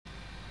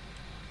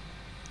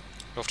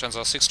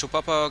Lufthansa 62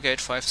 Papa, Gate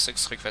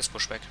 56, request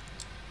pushback.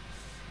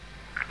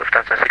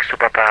 Lufthansa 62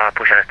 Papa,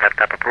 push and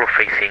startup approved,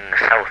 facing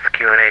south,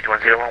 QNH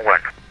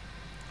 1011.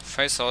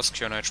 Face south,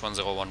 QNH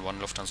 1011,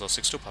 Lufthansa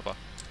 62 Papa.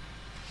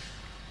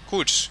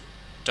 Gut,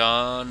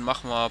 dann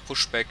machen wir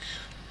Pushback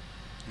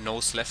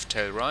Nose Left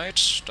Tail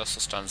Right, das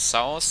ist dann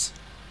South.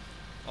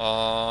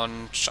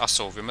 Und,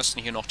 achso, wir müssten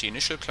hier noch die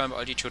Initial Climb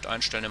Altitude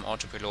einstellen im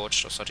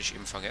Autopilot, das hatte ich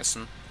eben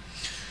vergessen.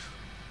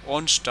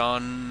 Und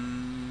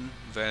dann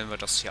wählen wir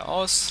das hier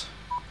aus.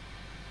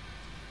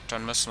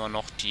 Dann müssen wir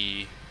noch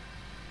die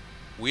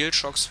Wheel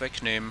Shocks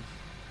wegnehmen.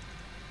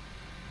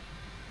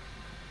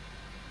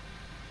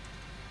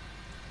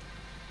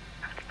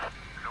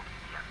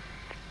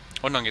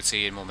 Und dann geht es hier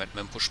jeden Moment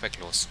mit dem Pushback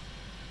los.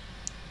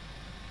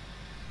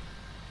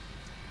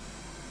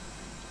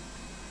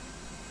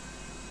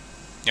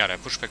 Ja, der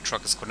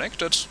Pushback-Truck ist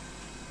connected.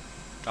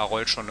 Da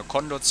rollt schon eine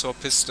Condor zur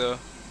Piste.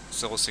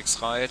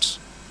 06 Right.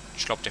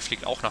 Ich glaube, der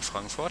fliegt auch nach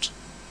Frankfurt.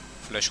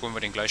 Vielleicht holen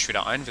wir den gleich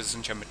wieder ein. Wir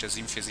sind ja mit der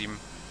 747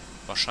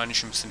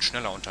 wahrscheinlich ein bisschen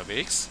schneller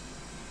unterwegs.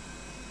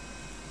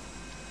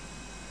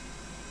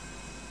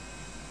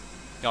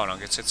 Ja, und dann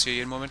geht's jetzt hier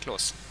jeden Moment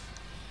los.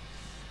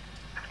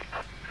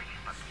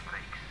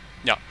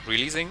 Ja,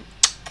 Releasing.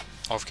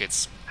 Auf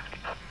geht's.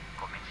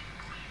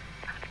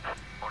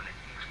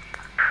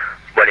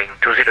 Boeing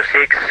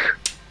 206.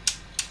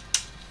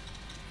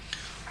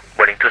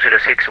 Boeing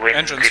 206, wind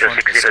Engines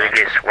 060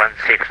 degrees,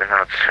 16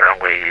 knots,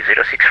 runway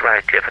 06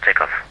 right, clear for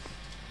takeoff.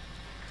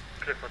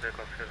 Clear for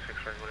takeoff,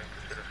 06 right, Boeing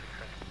 206.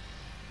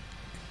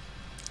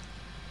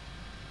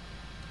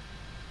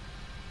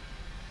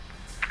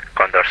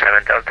 Condor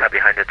 7 Delta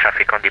behind the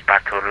traffic on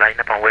departure line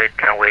up and wait,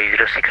 runway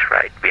 06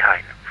 right,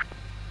 behind.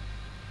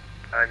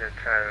 And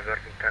it's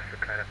working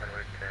traffic line up and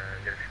wait,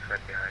 06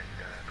 right behind,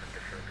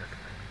 Condor 7 Delta.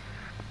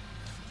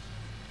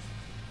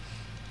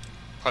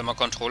 Palmer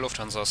Control,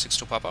 Lufthansa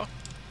 62 Papa.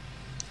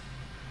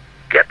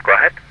 Yep, go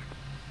ahead.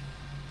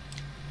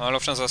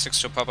 Lufthansa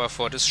 62 Papa,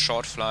 for this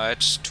short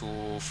flight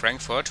to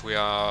Frankfurt, we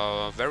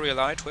are very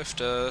light with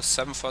the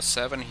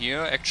 747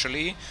 here,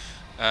 actually.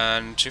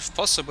 And if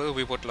possible,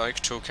 we would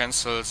like to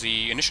cancel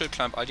the initial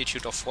climb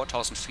altitude of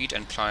 4,000 feet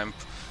and climb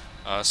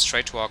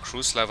straight to our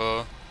cruise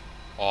level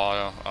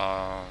or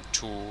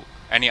to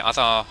any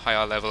other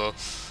higher level,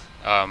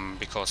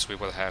 because we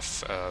will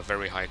have a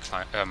very high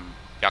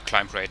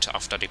climb rate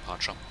after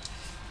departure.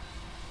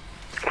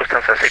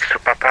 Lufthansa 62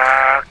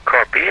 Papa,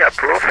 copy,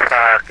 approve,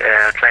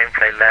 climb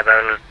flight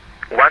level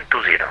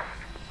 120.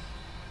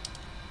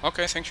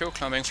 Okay, thank you.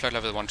 Climbing flight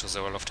level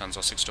 120,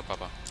 Lufthansa 62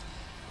 Papa.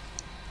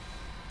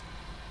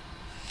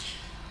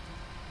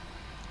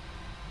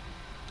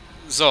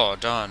 So,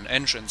 dann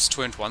Engines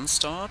 2 and 1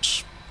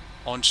 Start.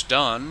 Und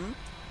dann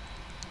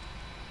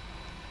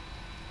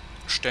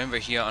stellen wir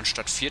hier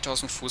anstatt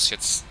 4000 Fuß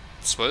jetzt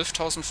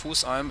 12.000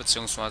 Fuß ein,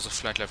 beziehungsweise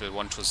Flight Level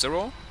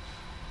 120.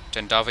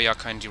 Denn da wir ja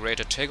keinen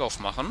Derated Takeoff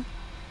machen,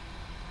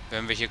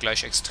 werden wir hier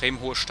gleich extrem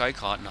hohe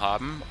Steigraten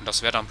haben. Und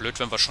das wäre dann blöd,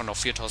 wenn wir schon auf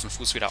 4000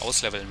 Fuß wieder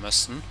ausleveln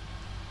müssten.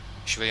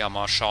 Ich will ja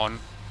mal schauen,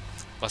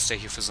 was der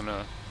hier für so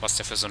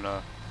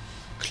eine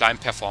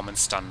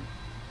Climb-Performance dann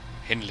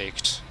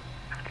hinlegt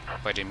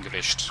bei dem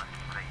Gewicht.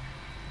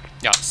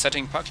 Ja,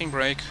 Setting Parking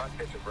Brake.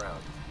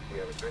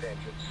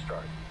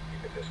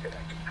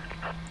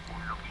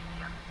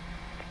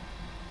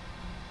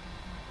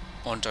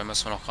 Und dann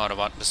müssen wir noch gerade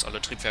warten, bis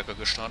alle Triebwerke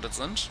gestartet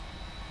sind.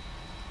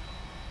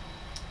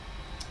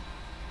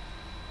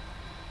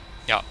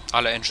 Ja,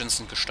 alle Engines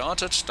sind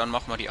gestartet. Dann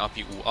machen wir die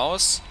APU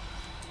aus.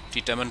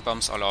 Die Dammit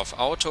Bumps alle auf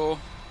Auto.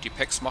 Die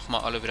Packs machen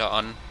wir alle wieder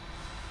an.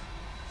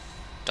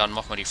 Dann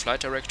machen wir die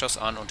Flight Directors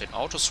an und den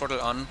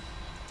Autothrottle an.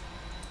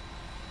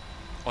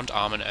 Und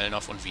Armen,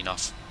 LNAV und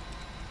VNAV.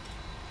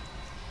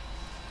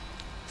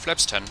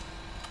 Flaps 10.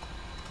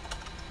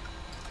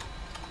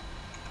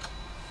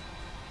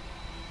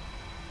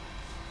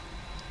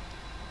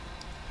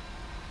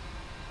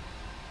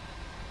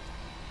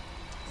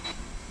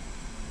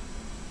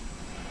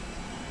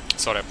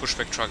 So, der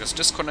Pushback Truck ist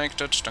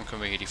disconnected. Dann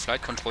können wir hier die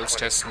Flight Controls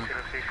testen.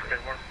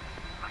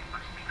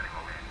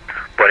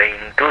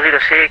 Boeing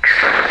 206,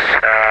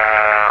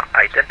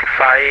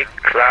 identify,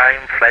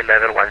 climb, flight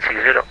level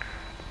 160.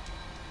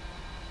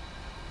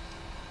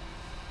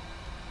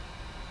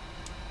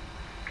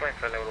 Climb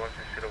flight level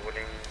 160,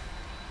 Boeing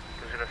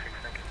 206,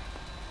 thank you.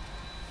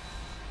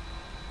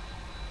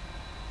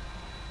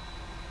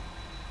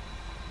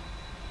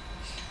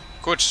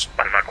 Gut.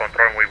 Palma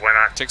Control, muy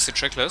buenas. Taxi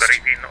Checklist.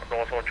 Briefing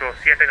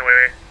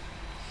 2879.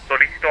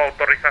 Solicito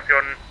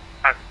autorización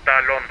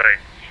hasta Londres.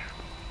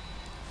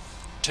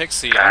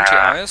 Taxi,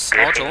 anti-ice,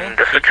 auto,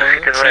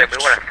 vehicle,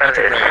 checked,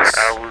 auto brakes.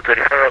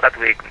 Autorizado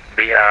Gatwick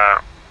vía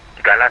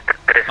Galat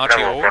 3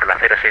 Bravo por la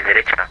 06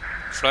 derecha.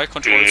 Flight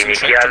controls in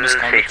check, and is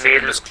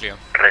connected and is clear.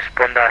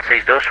 Responda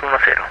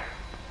 6210.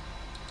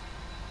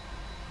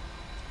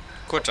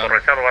 Gut, dann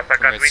Autorizado hasta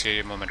können wir jetzt Gatwick.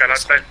 hier im Moment Galat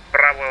los 3 rein.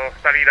 Bravo,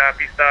 salida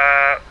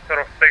pista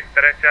 06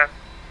 derecha.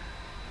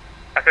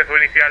 Acceso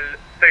inicial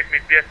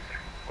 6000 pies.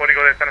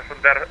 Código de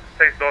transfonder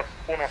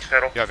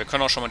 6210. Ja, wir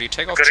können auch schon mal die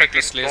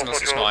Takeoff-Checklist lesen. Das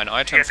ist nur ein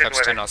Item, Flaps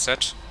 10er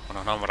Set. Und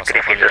dann haben wir das auch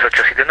Griffin erledigt.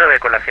 2879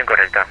 con la 100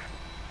 correcta.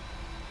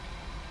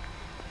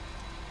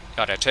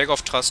 Ja, der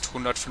Takeoff-Thrust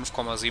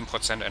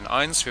 105,7%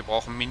 N1. Wir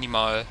brauchen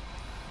minimal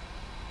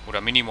oder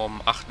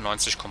Minimum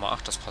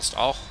 98,8, das passt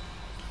auch.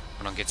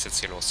 Und dann geht's jetzt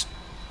hier los.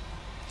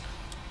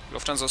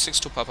 Lufthansa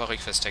 62 Papa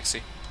Request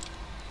Taxi.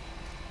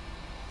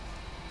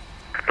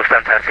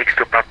 Lufthansa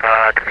 62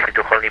 Papa, taxi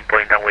to holding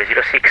point runway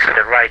 06,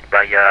 right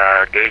by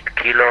gate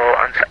Kilo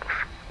and south.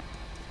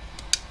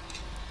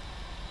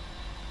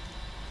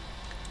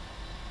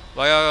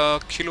 Via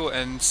Kilo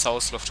and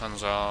South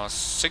Lufthansa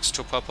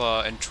 62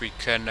 Papa, and we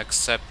can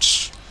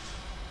accept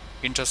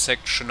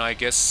intersection, I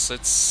guess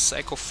it's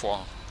Echo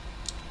 4.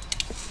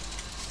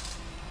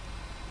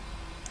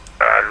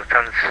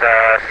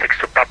 Lufthansa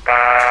 62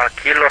 Papa,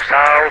 Kilo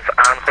south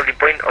and holding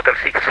point Hotel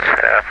 6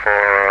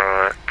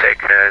 for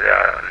take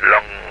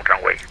long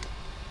runway.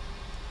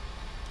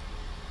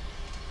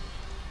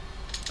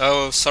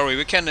 Oh, sorry,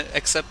 we can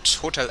accept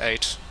Hotel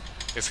 8,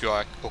 if you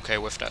are okay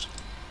with that.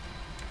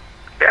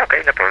 Yeah,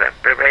 okay, no problem.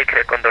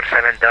 Pre-brake, Condor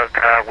 7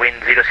 Delta,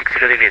 wind 060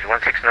 degrees,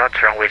 16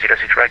 knots, runway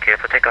 06 right, clear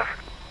for takeoff.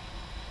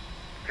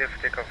 Clear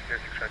for takeoff,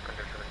 06 right,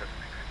 Condor 7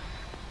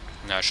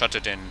 Delta. Ja, ich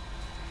hatte die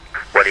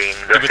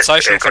Die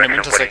Bezeichnung von dem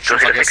Intersection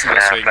vergessen,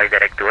 deswegen fly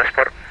direct to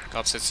Westport.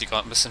 gab es jetzt hier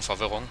gerade ein bisschen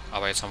Verwirrung,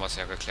 aber jetzt haben wir es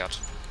ja geklärt.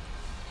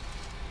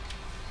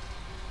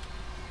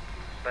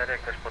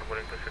 Direct Westport,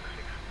 boarding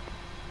 266.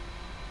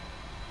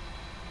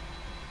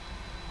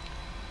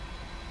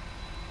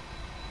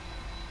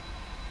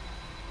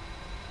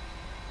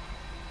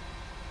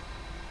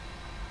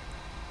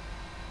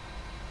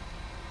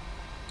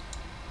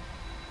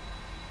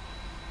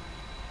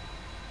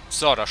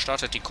 So, da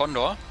startet die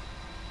Condor.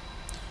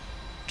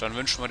 Dann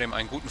wünschen wir dem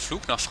einen guten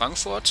Flug nach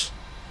Frankfurt.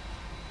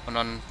 Und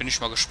dann bin ich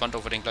mal gespannt,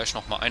 ob wir den gleich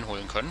nochmal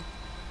einholen können.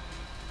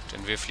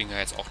 Denn wir fliegen ja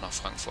jetzt auch nach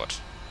Frankfurt.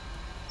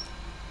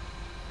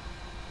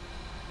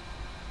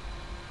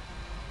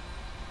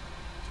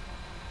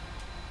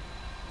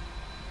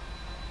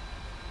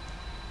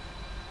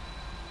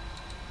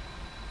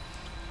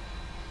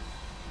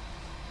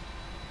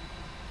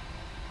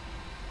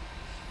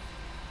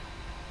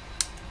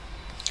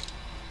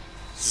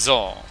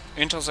 So,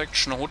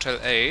 Intersection Hotel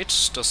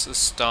 8, das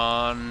ist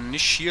dann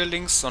nicht hier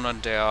links,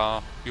 sondern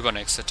der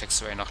übernächste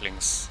Taxiway nach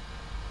links.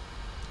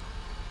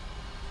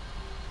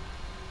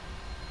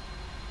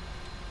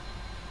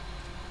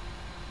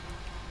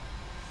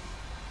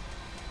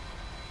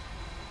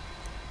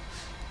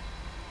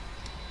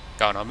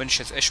 Ja, und dann bin ich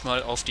jetzt echt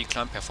mal auf die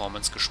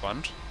Climb-Performance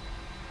gespannt.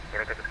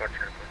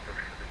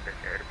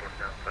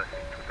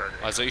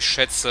 Also ich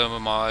schätze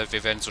mal,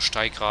 wir werden so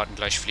Steigraden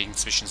gleich fliegen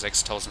zwischen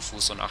 6000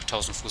 Fuß und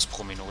 8000 Fuß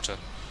pro Minute.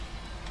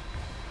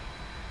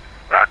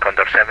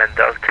 Condor 7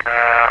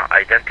 Delta,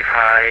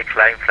 identify,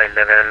 climb flight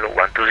level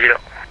 120.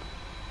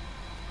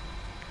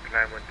 Climb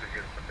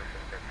 120, Condor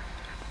 7 Delta.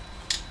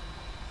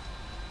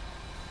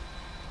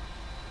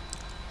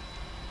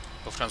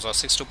 Lufthansa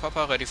 62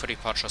 Papa, ready for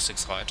departure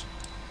 6 right.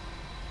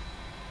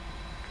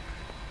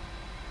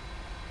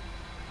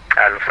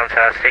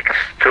 Lufthansa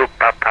 62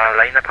 Papa,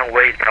 line up and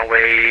wait,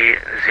 runway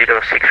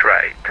 06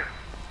 right.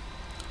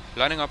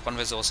 Lining up,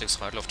 runway 06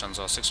 right,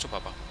 Lufthansa 62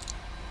 Papa.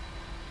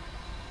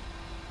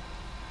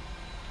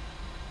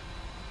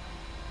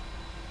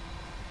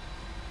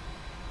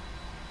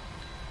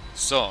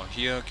 So,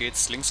 hier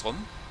geht's links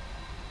rum.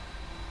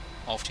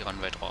 Auf die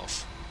Runway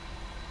drauf.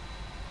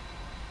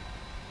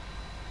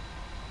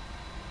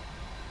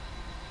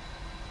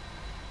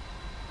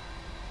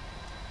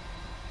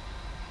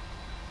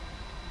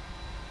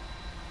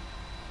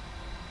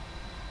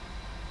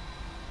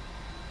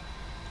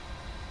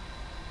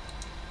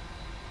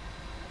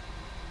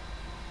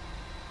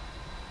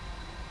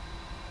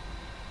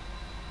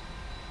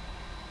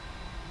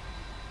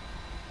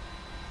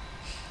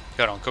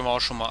 Ja, dann können wir auch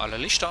schon mal alle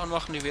Lichter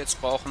anmachen, die wir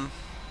jetzt brauchen.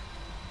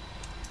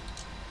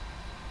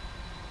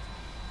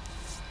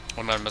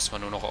 Und dann müssen wir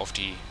nur noch auf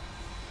die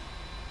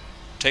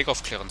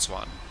Takeoff-Clearance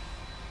warten.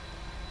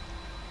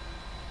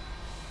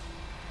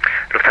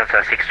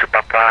 Lufthansa 62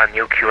 Papa,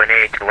 new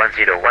QNH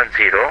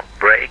 1010,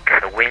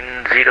 brake,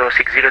 wind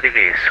 060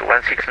 degrees,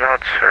 16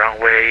 knots,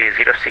 runway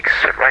 06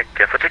 right,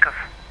 clear for takeoff.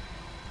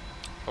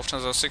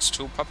 Lufthansa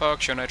 62 Papa,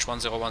 QNH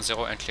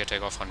 1010 and clear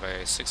takeoff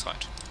runway 6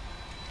 right.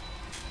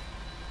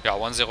 Ja,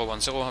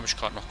 1010 habe ich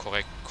gerade noch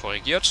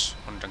korrigiert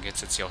und dann geht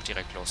es jetzt hier auch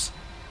direkt los.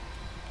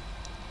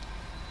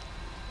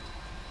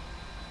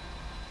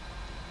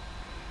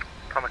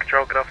 Common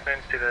Control, good afternoon.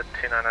 To the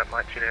 298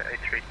 Mike Juliet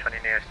A320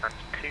 Neo stands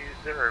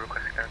 20,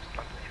 request clearance to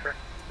London Heathrow.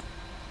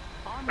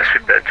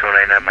 Sweep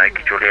 299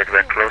 Mike Juliet,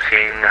 we're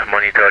closing,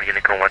 monitor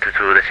Unicorn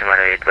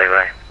 122.8, bye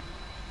bye.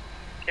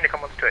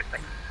 Unicorn 128,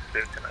 thanks.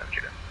 299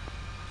 Juliet.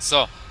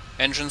 So,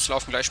 Engines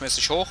laufen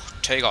gleichmäßig hoch,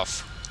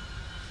 Takeoff.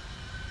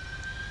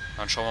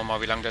 Dann schauen wir mal,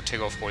 wie lange der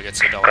Takeoff wohl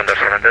jetzt hier dauert. Condor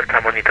 7 Delta,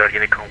 monitor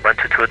Unicorn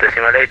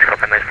 122.8,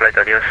 have a nice flight,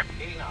 adios.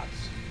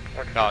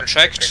 Ja,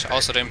 checkt,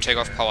 außerdem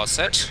Takeoff Power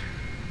Set.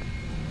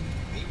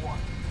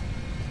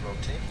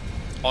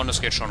 Und es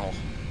geht schon hoch.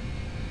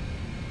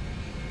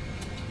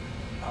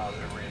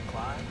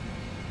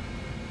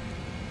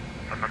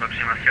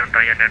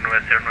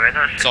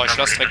 So, ich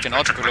lasse direkt den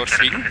Autopilot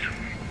fliegen.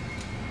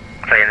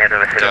 Ryanair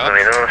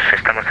 9092,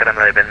 estamos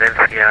cerrando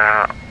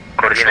dependencia.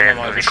 Coordine Schauen wir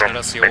mal, wie schnell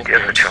das hier hochgeht.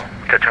 28.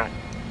 Chao, chao.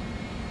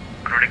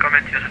 Unicom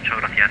 28,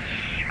 gracias.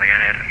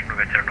 Ryanair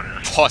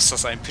 9092. Boah, ist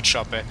das ein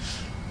Pitch-Up, ey.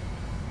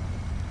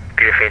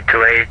 Griffin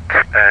 28,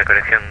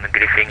 corrección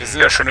Griffin. Wir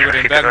sind ja schon über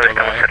den Berg drüber,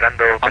 estamos ey.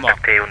 cerrando, Hammer.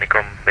 contacte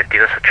Unicom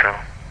 228.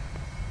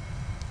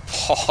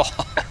 Boah,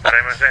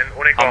 Estaremos en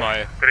Unicom, Hammer,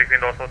 ey. Griffin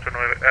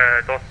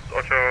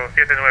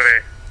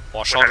 2879.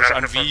 Boah, schaut euch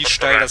an, wie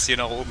steil das hier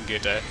nach oben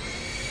geht, ey.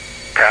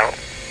 Ciao.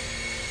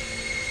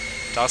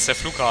 Da ist der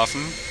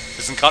Flughafen.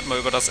 Wir sind gerade mal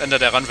über das Ende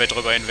der Runway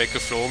drüber hinweg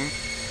geflogen.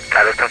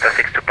 Lufthansa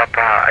 6 to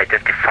Papa,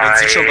 identify. Und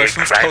sind schon bei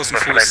 5000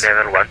 climb Fuß.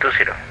 level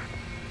 120.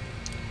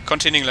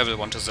 Containing Level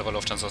 120,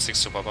 Lufthansa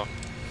 6 to Papa.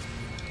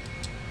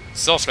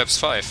 So, Flaps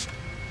 5.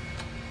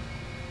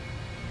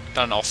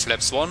 Dann auch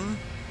Flaps 1.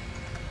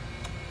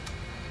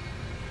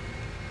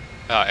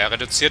 Ja, er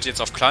reduziert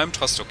jetzt auf Climb,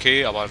 Thrust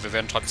okay, aber wir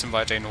werden trotzdem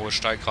weiterhin hohe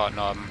Steigraten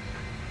haben.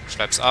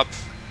 Flaps up.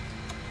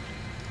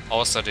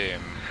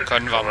 Außerdem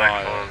können wir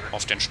mal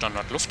auf den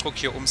Standard Luftdruck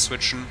hier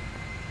umswitchen.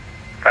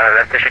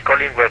 Last station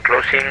calling, we're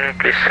closing,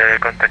 please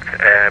contact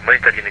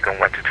monitor Unicom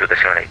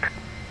 122.8.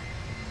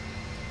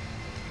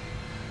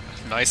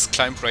 Nice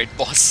climb rate,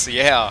 boss,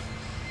 yeah!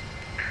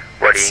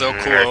 Wording So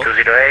cool.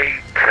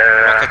 208,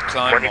 Rocket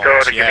climb monitor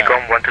mode, yeah.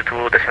 Unicom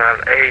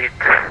 122.8,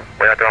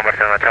 buena toma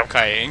Barcelona, ciao.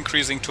 Okay,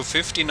 increasing to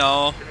 50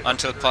 now,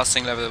 until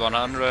passing level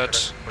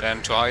 100,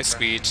 then to high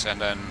speed, and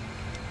then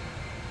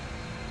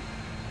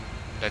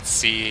let's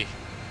see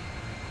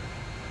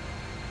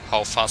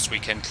how fast we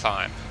can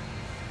climb.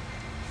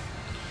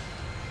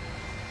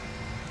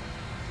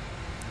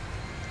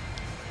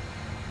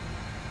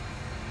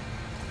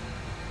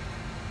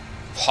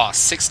 Wow,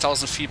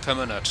 6,000 feet per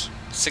minute.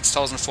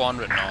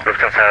 6,400 now.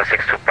 Lufthansa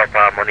 6 to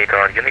Papa,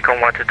 monitor Unicom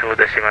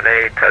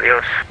 122.8,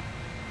 adios.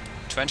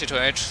 20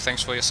 to 8,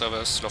 thanks for your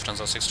service,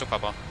 Lufthansa 6 to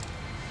Papa.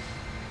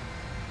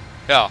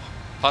 Yeah,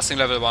 passing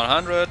level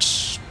 100,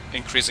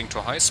 increasing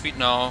to high speed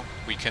now.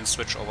 We can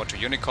switch over to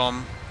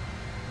Unicom.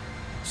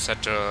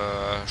 Set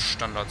the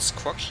standard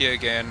squawk here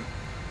again.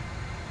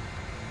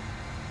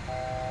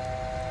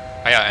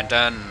 Ah yeah, and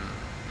then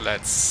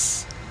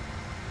let's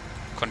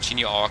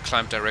continue our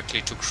climb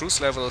directly to cruise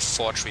level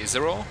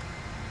 430.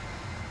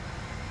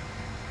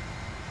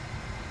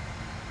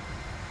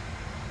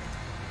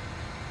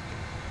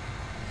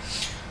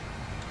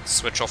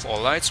 Switch off all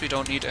lights we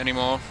don't need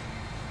anymore.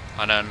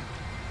 And then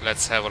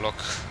let's have a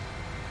look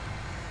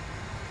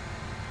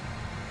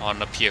on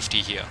the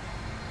PFD here.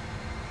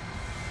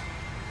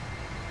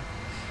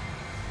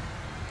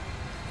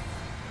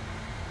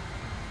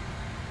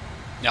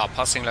 Yeah,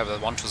 passing level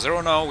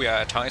 120 now, we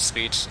are at high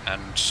speed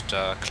and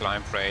the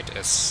climb rate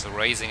is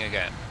raising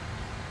again.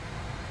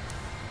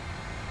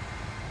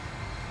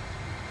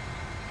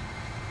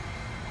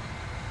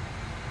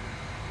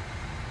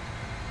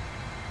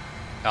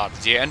 Yeah,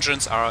 the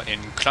engines are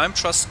in climb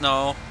thrust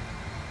now,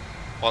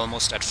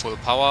 almost at full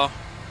power.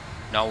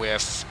 Now we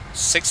have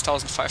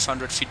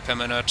 6,500 feet per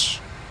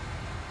minute.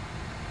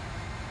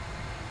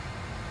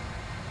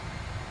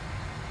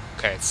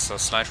 Okay, it's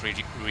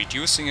slightly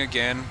reducing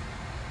again.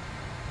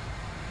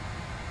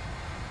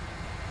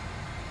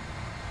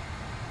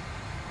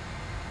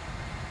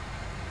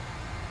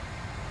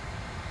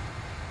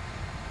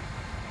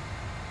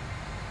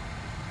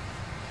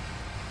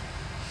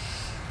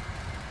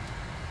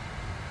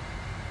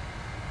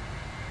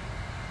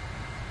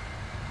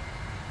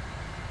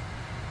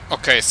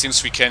 Okay,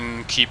 seems we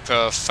can keep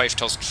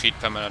 5,000 feet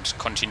per minute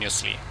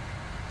continuously.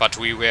 But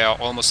we were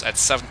almost at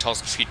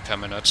 7,000 feet per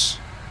minute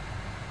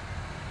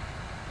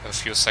a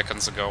few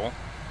seconds ago.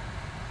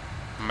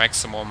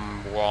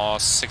 Maximum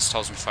was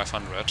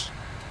 6,500.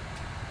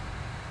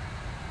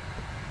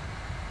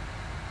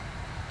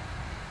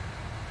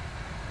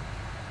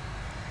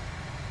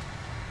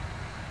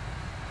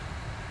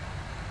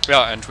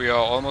 Yeah, and we are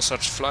almost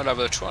at flight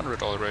level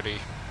 200 already.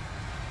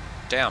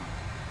 Damn.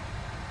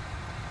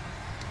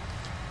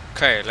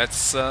 Okay,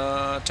 let's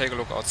take a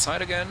look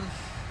outside again.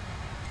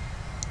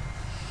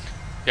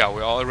 Yeah,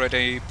 we're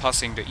already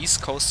passing the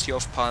east coast here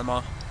of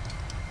Palma.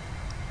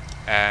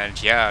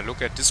 And yeah,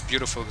 look at this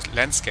beautiful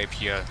landscape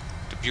here.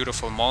 The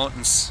beautiful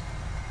mountains.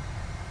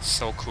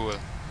 So cool.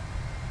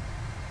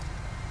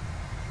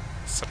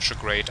 Such a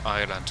great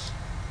island.